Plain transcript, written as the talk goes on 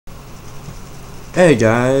Hey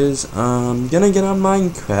guys, I'm gonna get on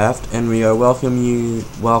Minecraft, and we are welcoming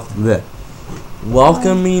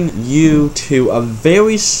you to a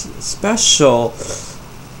very special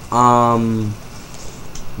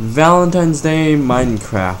Valentine's Day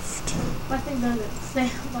Minecraft. My thing doesn't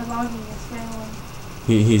stay. My logging is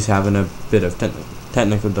failing. He's having a bit of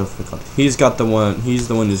technical difficulty. He's the one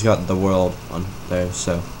who's got the world on there,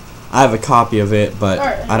 so I have a copy of it, but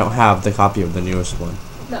I don't have the copy of the newest one.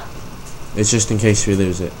 No. It's just in case we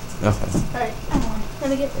lose it. Okay. Alright, come on.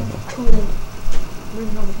 Let me get the code and bring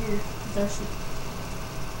it over here. Thirsty.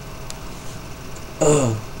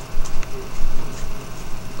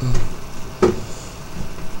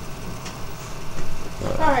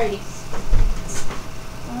 Alrighty.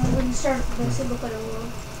 We're going to start with a single player world.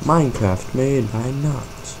 Minecraft made by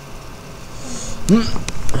nuts.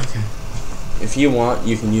 Okay. If you want,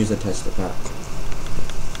 you can use a tester pack.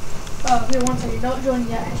 Oh, here, one second. Don't join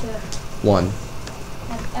yet. I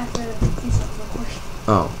have to do something real quick.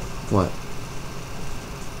 Oh, what?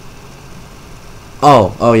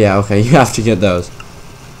 Oh yeah, okay. You have to get those.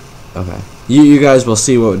 Okay. You guys will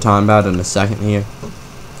see what we're talking about in a second here.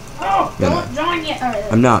 Oh, don't join yet.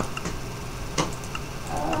 Alright. I'm not.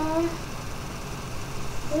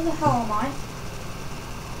 Where the hell am I?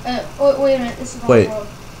 Wait a minute. This is the wrong world.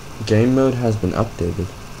 Game mode has been updated.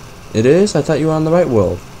 It is? I thought you were on the right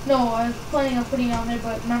world. No, I was planning on putting it on there,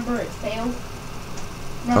 but remember it failed.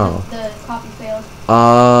 Remember the copy failed.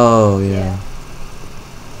 Oh, yeah.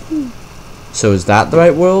 So is that the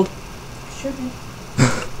right world? Should be.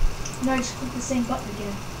 No, I just clicked the same button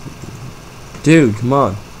again. Dude, come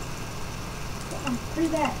on. I'm pretty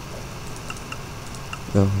bad.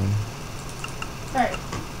 Okay.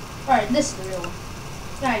 Alright, this is the real one.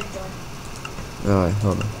 Now you can join. Alright,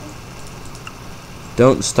 hold on.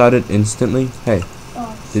 Don't start it instantly. Hey,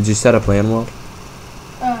 did you set up LAN world?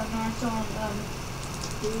 No, I'm still on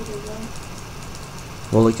creative.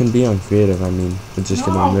 Well, it can be on creative. I mean, we're just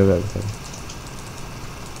gonna remove everything.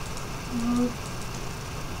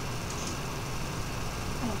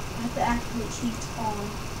 I have to activate cheats on.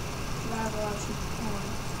 Survival cheats on.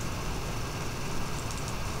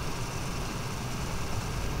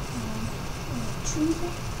 Choose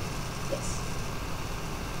it? Yes.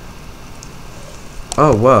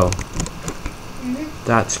 Oh, whoa.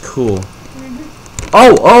 That's cool.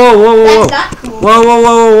 Whoa. Whoa. That's not cool.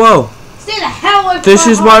 Whoa. Stay the hell away from This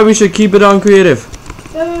is why we should keep it on creative.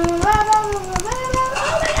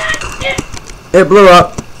 It blew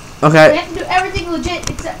up. Okay. We have to do everything legit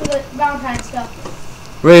except for the Valentine's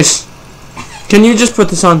stuff. Reese, can you just put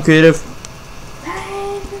this on creative?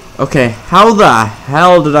 Okay, how the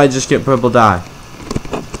hell did I just get purple dye? I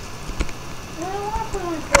don't want to put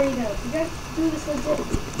on creative. We got to do this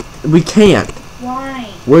legit. We can't. Why?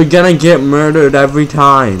 We're gonna get murdered every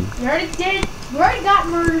time. We already did. We already got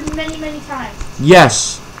murdered many times.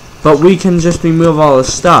 Yes, but we can just remove all the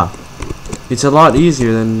stuff. It's a lot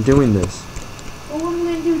easier than doing this. Well, what are we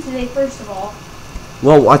going to do today, first of all?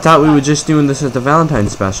 Well, I thought we were just doing this as the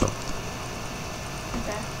Valentine's special.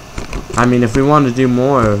 Okay. I mean, if we want to do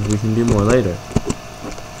more, we can do more later.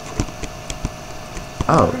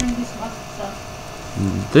 Oh. We're going to do some other stuff.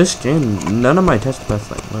 This game, none of my test paths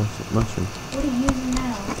like mushroom. What are you using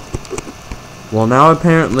now? Well, now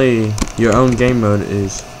apparently your own game mode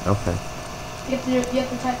is okay. You have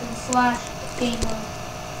to type in / game mode.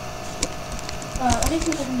 Let me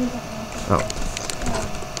see if I can do something.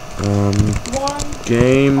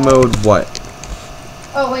 Game mode what?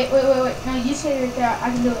 Oh wait. No, you say it right there. I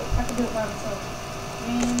can do it. I can do it by myself.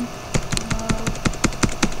 Game mode.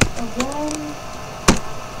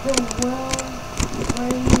 The world. We're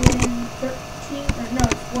in 13 or no?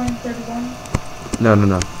 It's 131.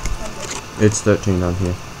 No. It's 13 on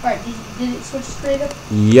here. Alright, did it switch to creative?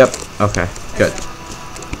 Yep. Okay. Good.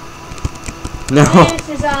 No.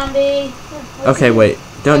 Mr. Zombie. Okay, wait.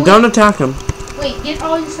 Don't attack him. Wait, get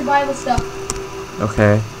all your survival stuff.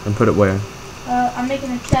 Okay, and put it where? I'm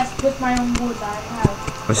making a chest with my own wood that I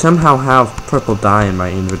have. I somehow have purple dye in my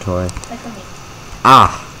inventory. Like for me.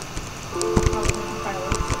 Ah.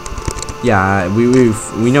 Yeah,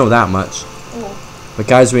 we know that much. Oh. But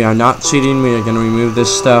guys, we are not cheating. We are gonna remove this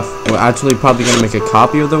stuff. We're actually probably gonna make a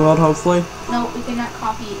copy of the world, hopefully. No, we cannot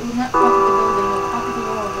copy it. It will not copy the building. It will copy the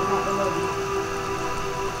world, but not the loading.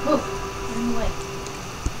 Move. In the way.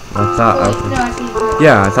 I thought. Oh, wait, no, I see you.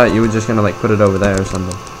 Yeah, I thought you were just gonna like put it over there or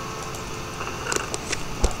something.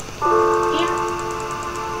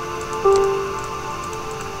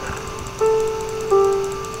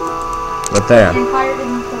 But there.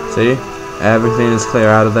 See? Everything is clear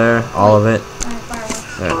out of there. All of it.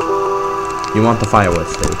 There. You want the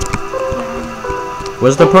fireworks, dude.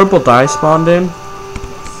 Was the purple dye spawned in?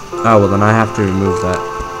 Oh, well then I have to remove that.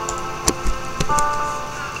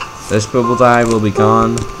 This bubble dye will be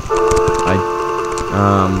gone.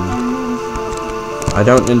 I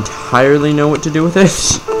don't entirely know what to do with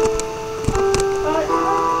this.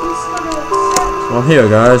 Well, here,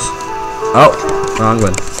 guys. Oh, wrong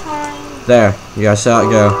one. There, you guys saw it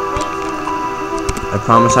go. I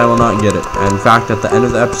promise I will not get it. In fact, at the end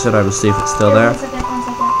of the episode, I will see if it's still there.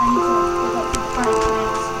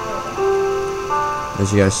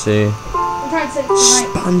 As you guys see,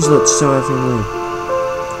 sponge looks so effing weird.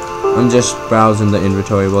 I'm just browsing the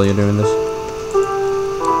inventory while you're doing this.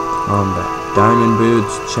 Diamond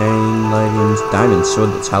boots, chain, leggings, diamond sword.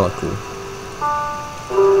 That's hella cool.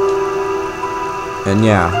 And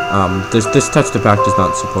yeah, this texture pack does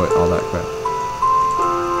not support all that crap.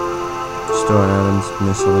 Store items,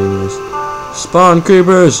 miscellaneous. Spawn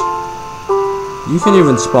creepers! You can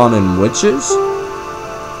even spawn in witches?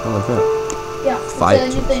 Oh, like that. Yeah, Fight.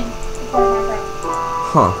 it's a new thing. Part of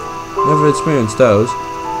Minecraft. Huh. Never experienced those.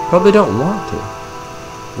 Probably don't want to.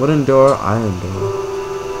 Wooden door, iron door.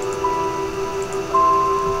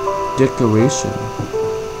 Decoration.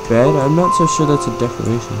 Bed? I'm not so sure that's a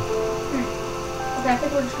decoration. Okay, I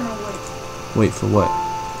think we're just gonna wait. Wait for what?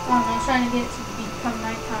 I'm trying to get it to become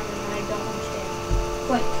nighttime and then I don't understand.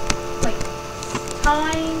 Like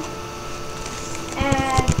time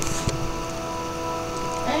add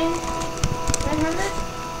 900?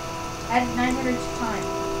 Add 900 to time.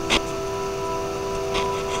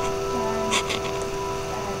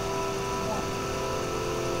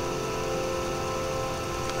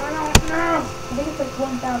 I think it's like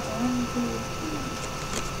 1,000.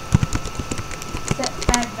 Set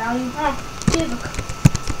add value. Oh, look.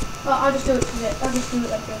 Well, I'll just do it today. I'll just do it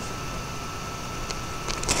like this.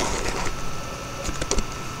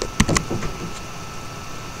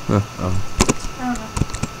 Oh. I don't know.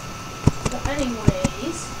 But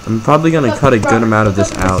anyways. I'm probably gonna cut a good amount of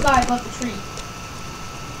this out. Sky above the tree.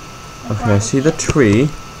 Okay, I see the tree.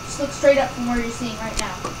 Just look straight up from where you're seeing right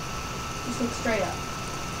now. Just look straight up.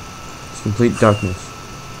 It's complete darkness.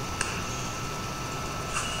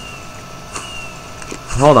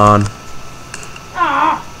 Hold on.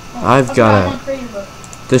 Ah! Well, I've got a...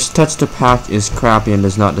 This texture pack is crappy and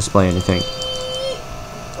does not display anything.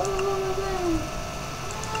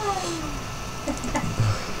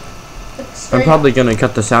 I'm probably gonna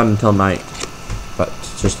cut this out until night, but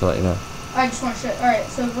just to let you know. I just want to show. All right,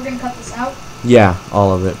 so we're gonna cut this out. Yeah,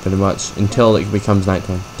 all of it, pretty much, until it becomes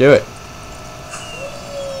nighttime. Do it.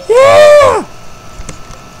 Yeah.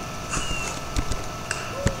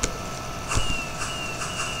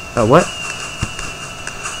 Oh, what?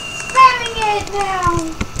 Spamming it now.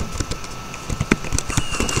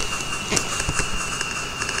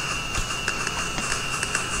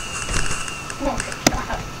 Oh my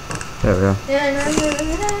god. There we go.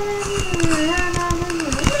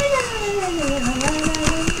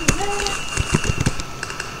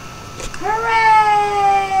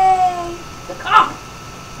 Hooray! Look up!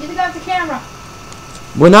 You think I have the camera?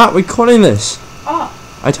 We're not recording this. Oh.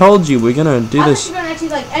 I told you we're gonna do this. You're gonna actually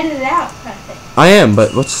like edit it out, kind of thing. I am,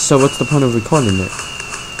 but what's the point of recording it?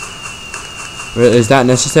 Is that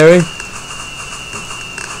necessary?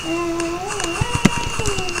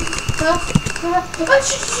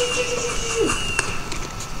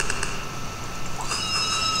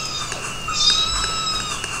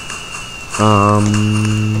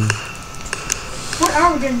 What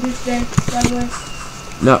are we gonna do today, by the way?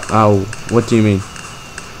 No. Oh, what do you mean?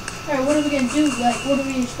 Alright, what are we gonna do? Like, what are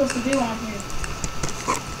we supposed to do on here?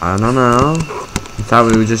 I don't know. I thought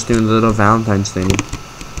we were just doing a little Valentine's thing.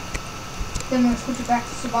 Then we're gonna switch it back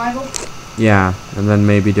to survival? Yeah, and then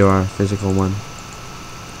maybe do our physical one.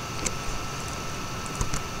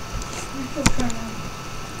 I'm still trying to...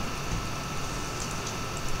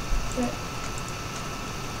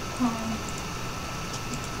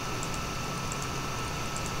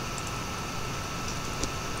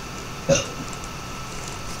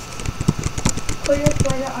 Clear,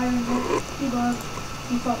 lighter, iron mode, debug,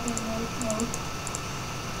 default game mode.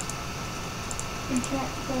 And chat,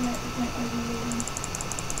 format, event, everything.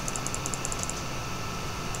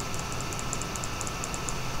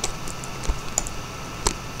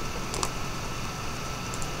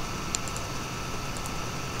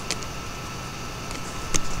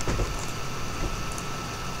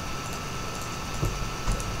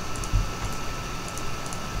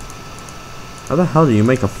 How the hell do you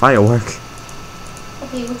make a firework?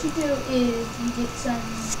 Okay, what you do is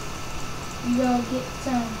you go get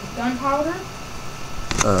some gunpowder.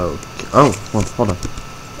 Oh, well, hold on.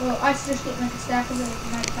 Well, I suggest getting like a stack of it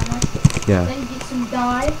at nighttime. Yeah. Then you get some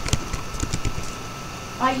dye.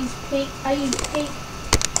 I use pink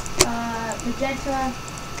magenta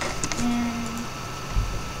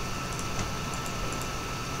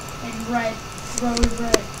and red, rose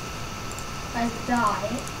red as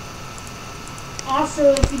dye.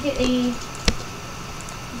 Also, if you get a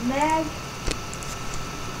mag,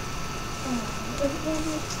 what is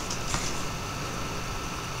it?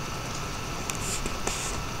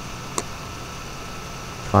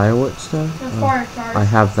 Firewood star? The fire charge. I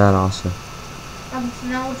have that also. So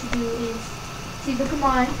now what you do is, see, look at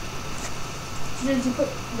mine. What you do is you put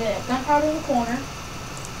the gunpowder in the corner.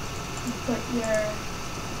 You put your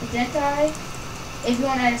magenta. If you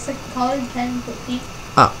want to add a second color, you can put pink.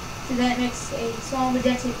 Oh. So that makes a small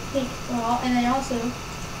magenta pink ball, and then also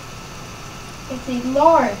it's a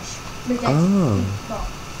large magenta pink ball.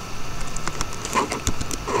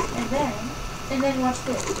 And then watch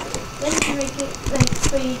this. Then you can make it like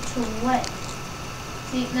fade to red.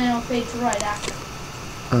 See, then it'll fade to red after.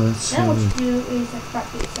 Oh, that's Then what you do is like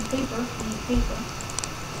get some paper. You need paper.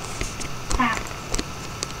 Tap.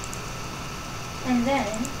 And then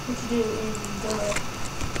what you do is you go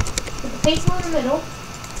put the paper in the middle.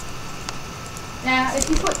 Now, if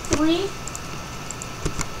you put 3,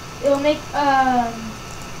 it'll make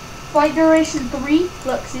flight duration 3.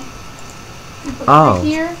 Look, see. You put 3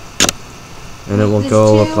 here. And it will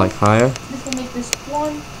go up like higher? This will make this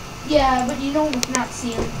 1. Yeah, but you don't not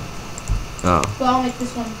see them. Oh. But I'll make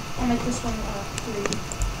this one 3.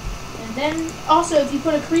 And then also if you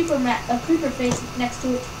put a creeper face next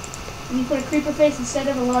to it, and you put a creeper face instead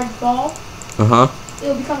of a large ball,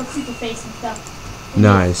 it'll become a creeper face and stuff. And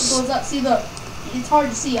nice. It goes up. See, look, it's hard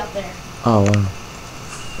to see up there. Oh wow.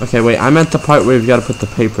 Okay, wait, I meant the part where you've got to put the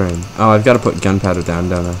paper in. Oh, I've got to put gunpowder down,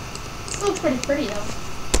 don't I? It looks pretty pretty though.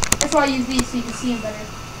 That's why I use these so you can see them better.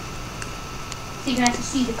 So you can actually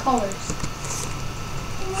see the colors.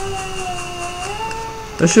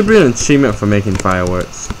 There should be an achievement for making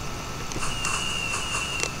fireworks.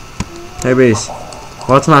 Hey Beast,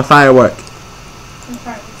 what's my firework?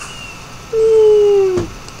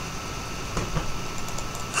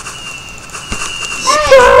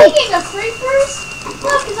 Hey, speaking of creepers,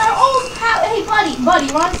 look, it's our old pal. Hey, buddy,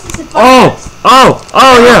 want to see some fireworks? Oh,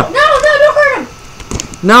 yeah. No, don't hurt him.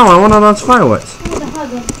 No, I want to launch fireworks. I want to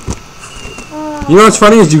hug him. You know what's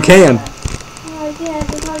funny is you can. Oh, yeah, I'm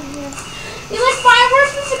hugging him. You like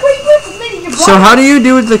fireworks, Mr. Creeper? So how do you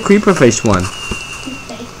do with the creeper face one? You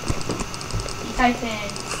type in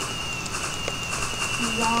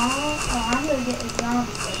I'm gonna get a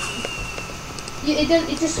zombie face.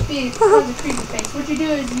 It just be a creeper face. What you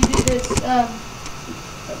do is you do this.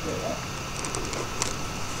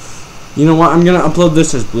 You know what? I'm gonna upload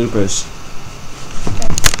this as bloopers. Okay.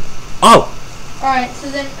 Oh. All right. So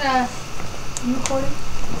then, you recording?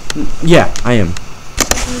 Yeah, I am.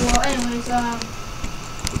 Okay, well, anyways, alright,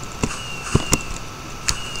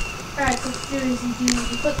 so what you do is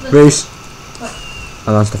you put the... Grace. What? I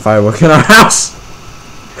lost a firework in our house.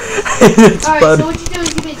 Alright, so what you do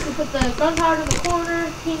is you basically put the gunpowder in the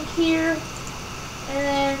corner, pink here, and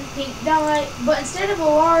then pink dye, but instead of a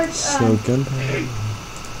large, gunpowder.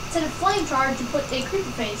 instead of flame charge, you put a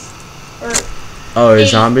creeper face, or... Oh, a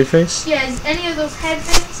zombie face? Yeah, is any of those head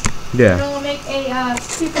things. Yeah. And it'll make a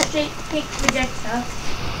creeper-shaped pink magenta,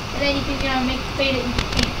 and then you can, fade it into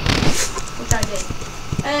pink, which I did.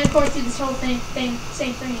 And then of course do this whole same thing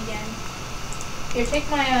again. Here,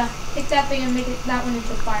 take that thing and make that one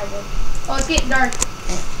into a firewood. Oh, it's getting dark.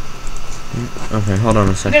 Okay, hold on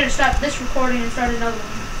a second. I'm gonna stop this recording and start another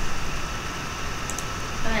one.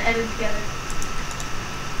 And then edit together.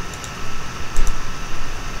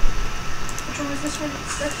 Which one was this one?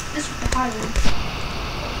 This was the high one.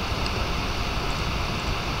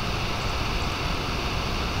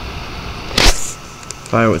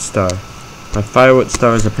 Firewood star. My firewood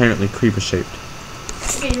star is apparently creeper shaped.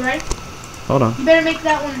 Okay, you ready? Hold on. You better make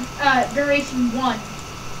that one duration 1,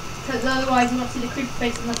 because otherwise you won't see the creeper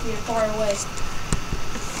face unless you're far away.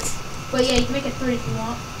 But yeah, you can make it 3 if you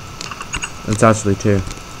want. It's actually 2.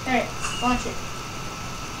 Alright, launch it.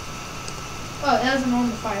 Oh, that was a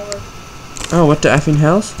normal firework. Oh, what the effing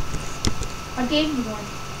hells? I gave you one.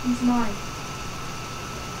 Use mine.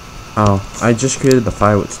 Oh, I just created the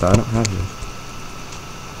firewood star. I don't have yours.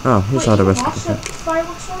 Oh, here's all the rest of the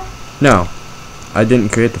firework star? No, I didn't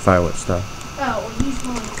create the firewood star. Oh, well, use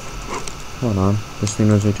mine. Hold on. This thing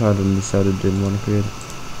was retarded and decided it didn't want to create it.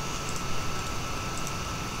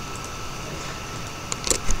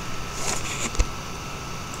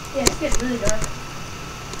 Yeah, it's getting really dark.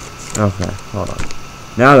 Okay, hold on.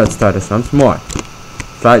 Now let's start this once more.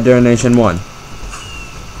 Flight Duration 1.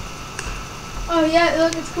 Oh yeah,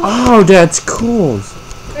 look, it's cool. Oh, that's cool.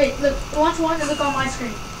 Wait, look, launch 1 and look on my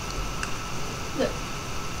screen. Look.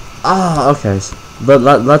 Ah, okay. But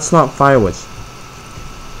let's not firewood.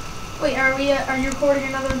 Wait, are you recording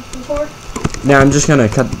another record? Yeah, I'm just gonna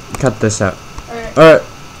cut this out. Alright.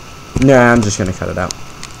 Nah, I'm just gonna cut it out.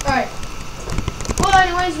 Alright. Well,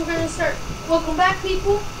 anyways, we're gonna start. Welcome back,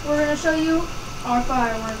 people. We're gonna show you our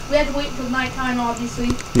fireworks. We had to wait until nighttime,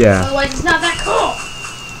 obviously. Yeah. Otherwise, it's not that cool.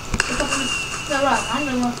 No, Rob, I'm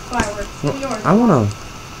gonna want fireworks. Give me yours. I wanna.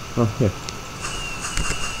 Oh, here.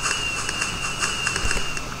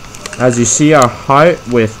 As you see, our heart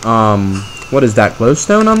with what is that,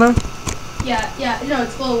 glowstone on there? Yeah. No,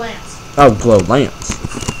 it's glow lamps. Oh, glow lamps.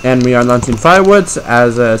 And we are launching firewoods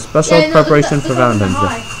as a special preparation for Valentine's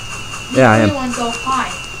Day. Yeah, I am. Everyone go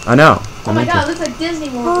high. I know. Oh my God, it looks like Disney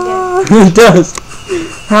World again. It does.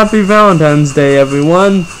 Happy Valentine's Day,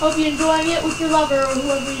 everyone. Hope you're enjoying it with your lover or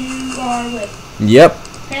whoever you are with. Yep.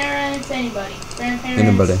 Parents, anybody. Grandparents.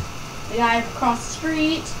 Anybody. The guy across the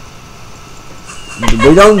street.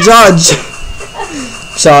 We don't judge.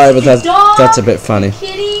 Sorry, but that's a bit funny. Your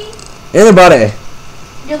kitty. Anybody.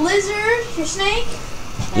 Your lizard. Your snake.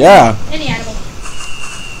 Yeah. Any animal.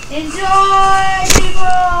 Enjoy, people.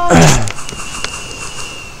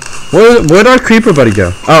 Where'd our creeper buddy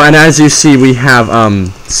go? Oh, and as you see, we have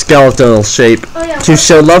skeletal shape to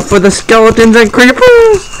show love for the skeletons and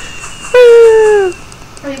creepers.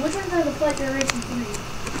 Wait, which ones are the flight duration 3?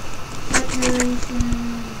 Flight duration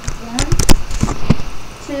 1,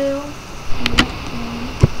 2,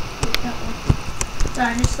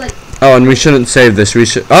 sorry, I'm just like. Oh, and we shouldn't save this. We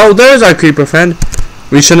should. Oh, there's our creeper friend.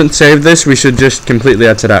 We shouldn't save this. We should just completely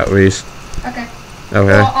exit out, Reese. Okay. Okay.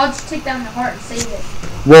 Well, I'll just take down the heart and save it.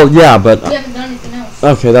 Well, yeah, but. We haven't done anything else.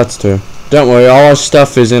 Okay, that's true. Don't worry. All our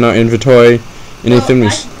stuff is in our inventory. Anything well,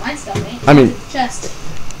 we. my stuff ain't. I mean. Chest.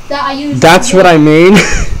 That I used. That's what I mean.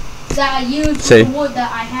 That I used the wood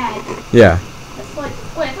that I had. Yeah. That's like.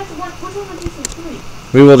 Wait, I thought which one was used for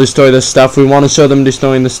 3? We will destroy this stuff. We want to show them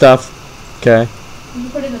destroying the stuff. Okay. You can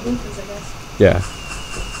put in the bloopers, I guess. Yeah.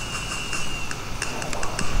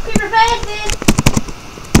 Creeper fasted!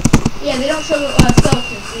 Yeah, they don't show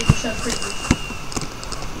skeletons, they just show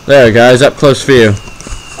creepers. There, guys, up close for you.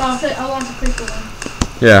 Oh, I'll launch a creeper one.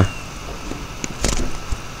 Yeah.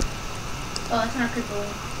 Oh, that's not a creeper one.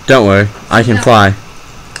 Don't worry, I can fly.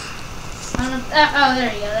 I don't know. Oh,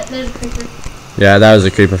 there you go. There's a creeper. Yeah, that was a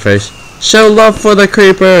creeper face. Show love for the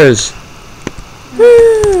creepers!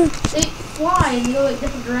 They fly and they go like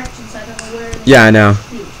different directions, so I don't know where they Yeah, I know.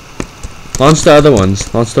 shoot. Launch the other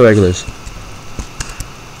ones. Launch the regulars.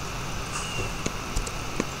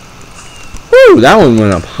 Woo! That one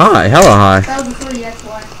went up high. Hella high. That was a 3, that's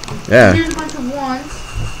why. Yeah. Here's a bunch of 1s.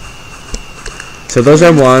 So those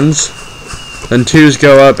are 1s. Then 2s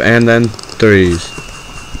go up, and then 3s.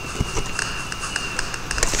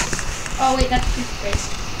 Oh, wait, that's a creeper face.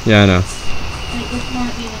 Yeah, I know. Wait, which one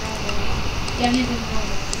would be the normal one? Yeah, these are the normal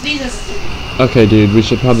ones. These are the 3. Okay, dude, we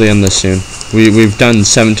should probably end this soon. We've done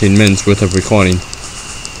 17 minutes worth of recording.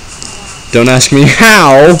 Don't ask me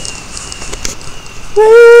how.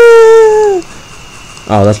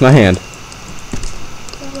 Oh, that's my hand.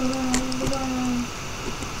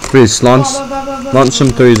 Please launch some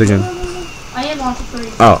 3s again. I am launching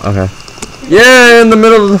 3s. Oh, okay. Yeah, in the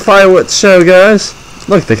middle of the fireworks show, guys.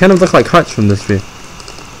 Look, they kind of look like hearts from this view.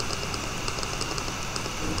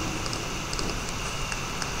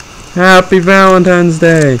 Happy Valentine's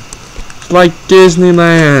Day. It's like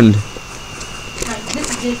Disneyland. Like, this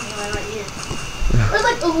is Disneyland right here. There's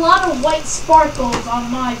like a lot of white sparkles on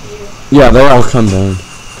my view. Yeah, they all come down.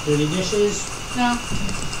 Dirty dishes? No.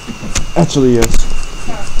 Actually, yes.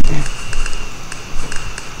 Sorry.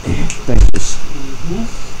 Thank you.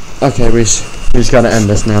 Okay, Reese gotta end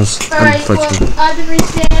this now. Alright, well, I've been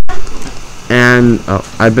Reese Jam. And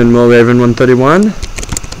I've been Will Raven 131.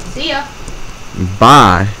 See ya.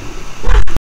 Bye.